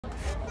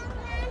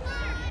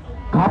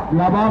ครับ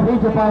ระบอบที่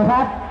จะปล่อยค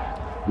รับ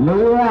เ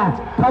รือ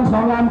ทั้งสอ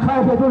งลำเข้า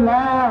ไปทุ่นแ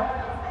ล้ว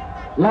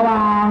ระหว่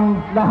าง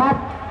นะครับ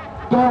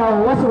แก้ว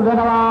วัสุน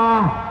าวา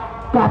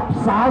กับ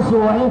สาวส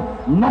วย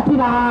นัทธิ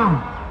ดา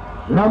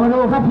เรามาดู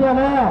ครับเพื่อน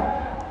แรก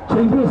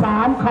ชิงที่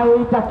3ใคร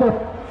จะเก็บ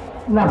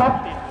นะครับ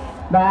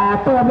แต่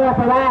ตัวแรกไ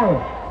ปได้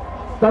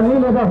ตอนนี้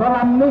เรือสองล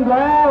ำนิ่งแ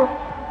ล้ว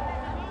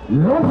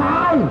ลงท้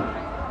าย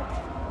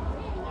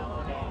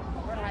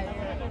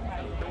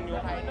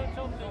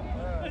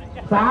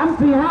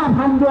3-4-5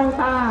 พันดวง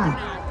ตา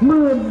ห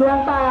มื่นดวง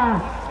ตา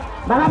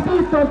นะครับที่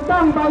ตกต้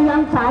องไปยั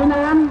งสาย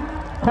น้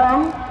ำของ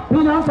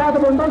พี่น้องชาวต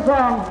ำบลพระซ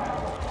อง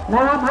น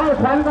ะครับให้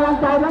ขวัญกำลัง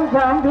ใจทั้งส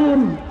องทีม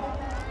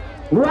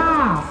ว่า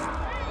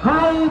ใคร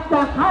จ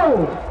ะเข้า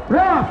ร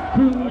อบ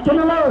ชิงช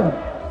นะเลิศ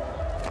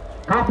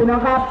ครับพี่น้อ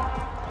งครับ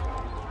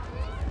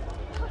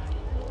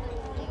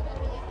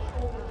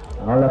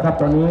เอาละครับ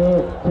ตอนนี้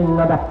ชิง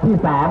ระดับที่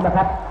3นะค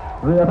รับ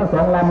เรือทั้งส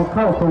องลำเ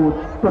ข้าสู่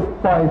จุด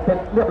ปล่อยเสร็จ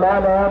เรียบร้อย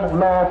แล้ว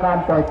รอการ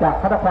ปล่อยจาก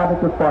พัฒนาเป็น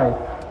จุดปล่อย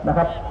นะค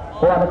รับเพ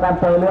ราะว่าในการ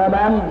ปล่อยเรือ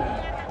นั้น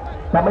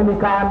จะไม่มี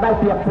การได้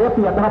เปรียบเสียเป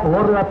รียบนะครับหัว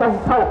เรือต้อง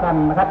เท่ากัน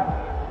นะครับ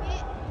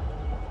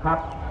ครับ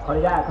ขออ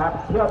นุญาตครับ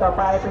เที่ยวต่อไ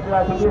ปเป็นเรือ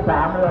ชิงที่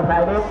3เรือสา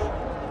ยเล็ก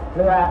เ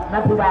รือนั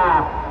ทธิดา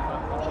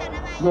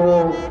อยู่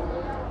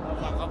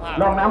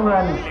ร่องน้ำเงิ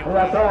นเรื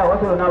อแก้ววั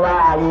สุนาวา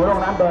อยู่ร่อง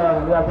น้ำแดง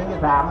เรือชิงที่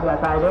3เรือ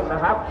สายเล็กนะ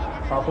ครับ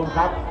ขอบคุณค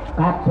รับ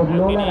ครับผม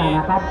รู้แล้วน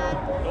ะครับ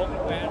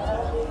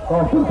ขอ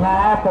บคุณค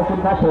รับขอบคุณ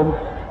ครับผม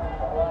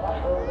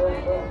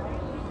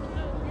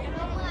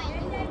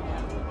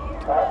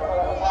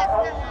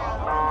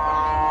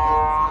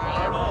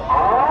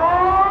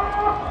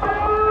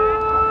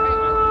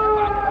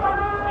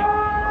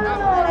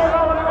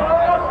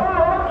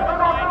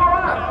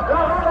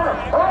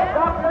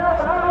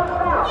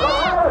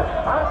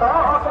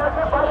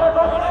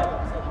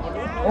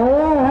โอ้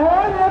โห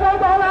เรือได้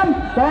บอลนั้น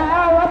แต่เอ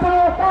าวัต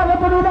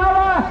ถุดูดาว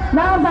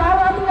น้ำสาว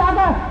วันนี้อ่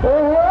ะโอ้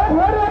โหหั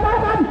วเรือได้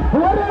กัน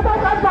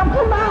จับ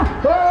ขึ้นมา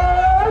เฮ้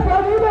ยเดี๋ย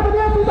วนี้เนี่ยเป็นเ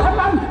รื่องที่สำ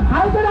คัญใคร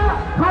ชนะ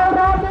เข้าร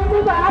อบชิง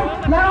ที่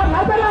3นะครับใคร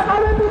ชนะเข้า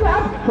รอบที่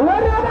3หัว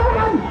เรือได้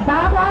กัน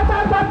300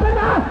 จับขึ้น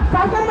มา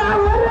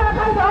หัวเรือ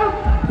กัน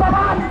2สะพ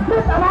านมิ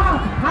ตรภาพ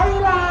ไทย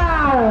ลา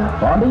ว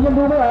ตอนนี้ยัง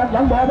ดูไม่ออก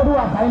ยังบอกมาด้ว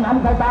ยใครน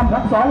ำใครตามครั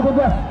บ2คน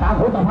ด้วยต่าง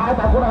คนต่างพาย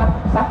ต่างคนนะครับ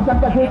สัก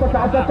จะคือกระจ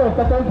ายจะเต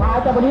ะพาย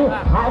จะวันนี้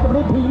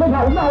ผีไม่เท่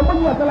าไม่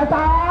เหยียดกันละ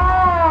จ้า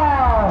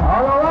เอา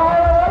ละวะ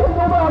ยัง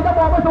ดูไม่ออกจะบ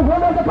อกไม่ถูกหัว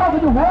เรือจะเข้าไป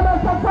อยู่หัวเรือ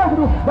จะเข้าไปอ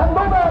ยู่ยัง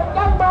ดูไม่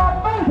ยังบอก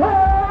ไม่ถูก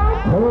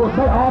พูดไ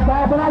ม่ออกบอ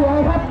กไปได้ยังไง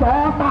ครับจอ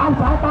ตาม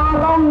สายตา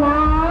ร่องน้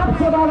ำเ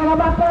สียดายนะครับ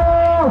บัตเตอ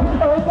ร์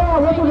แก้ว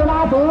วัตุลา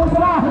ถูกใช่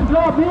ไหมร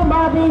อบนี้ม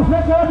าดีเสี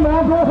ยเกินหมอ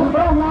ดู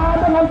ร่องน้ำ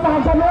เป็นเงินต่าง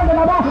กันเยอะเลย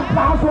นะว่าส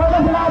าวสวยวั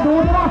ตุลาถูก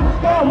ใช่ไหม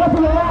แก้ววัตุ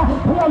ลา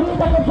เพื่อนี้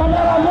จะเป็นแชมป์แ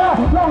ล้วเนี่ย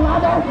ร่องน้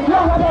ำแดง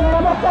น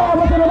ะครับแก้ว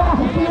วัตุลา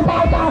ตีตา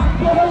ยจาก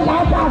เกี่ยวกับสา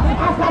ยจาก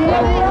อาการเลี้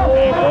ยว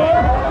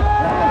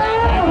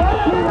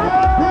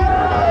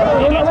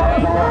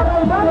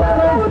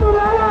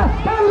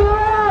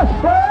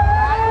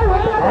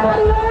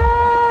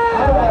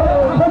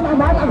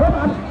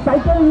ใส่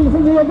เกลี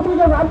สิ่งเดียวก็มี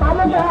กระแสตามแ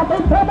ล้วจะติ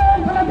ดเทเบิล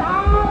กระจา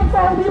ย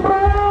ส่งที่บ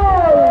ริ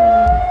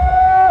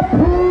เ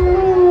พื่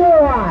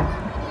อ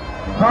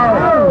เข้า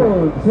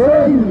เส้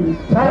น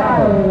ชั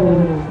ย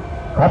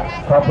ครับ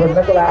ขอบคุณ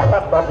นักกีฬาครั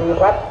บสวัสดี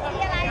ครับ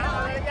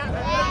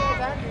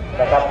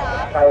นะครับ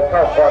ใครเข้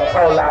าก่อนเ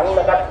ข้าหลังน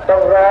ะครับต้อ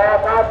งรอ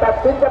การตัด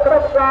สินจากคณะ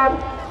กรรมการ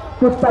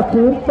จุดตัด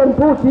สินเป็น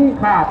ผู้ชี้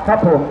ขาดครั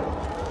บผม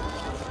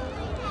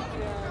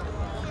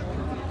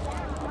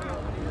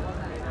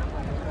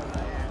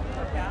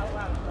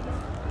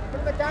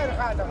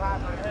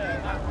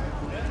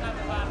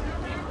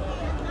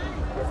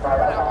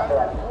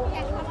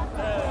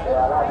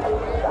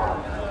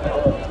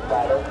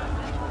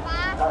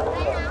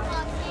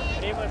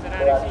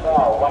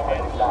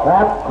ค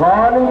รับขอ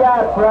อนุญา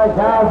ตประ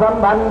ชาสัม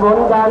พันธ์ผล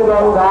การแ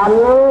ข่งขัน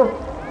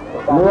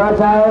เรือ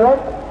ชายเล็ก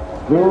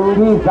ชิง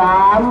ที่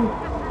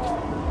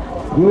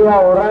3เที่ย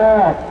วแร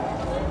ก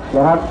น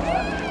ะครั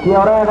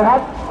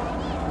บ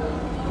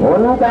ผ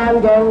ลการ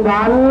แข่ง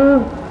ขัน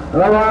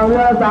ระหว่างเรื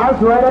อสาว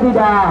สวยนัทธิ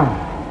ดา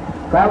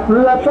กับเ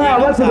รือแก้ว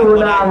วัสดุ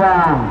นาวา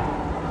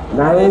ใ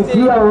นเ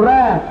ที่ยวแร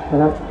กนะ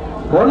ครับ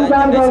ผลก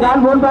ารแข่งขัน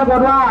ผลปราก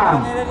ฏว่า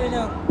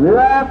เรื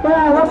อแก้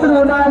ววัส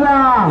ดุนาวา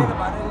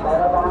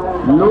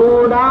ลู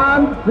น้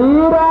ำสี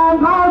แดง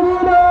เข้าที่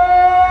1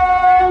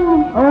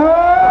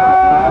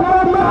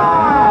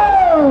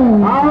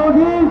เอา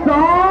ที่2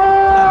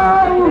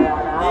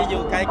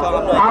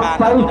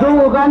ไปสู้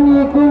กันอี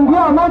ก1เที่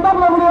ยวไม่ต้อง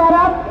ลงเรือค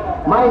รับ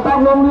ไม่ต้อง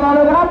ลงเรือเล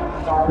ยครับ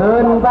ขึ้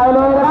นไปเล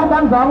ยนะครับ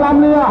ทั้ง2ลำ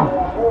เรือ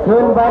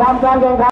ขึ้นไปทำการแข่งขัน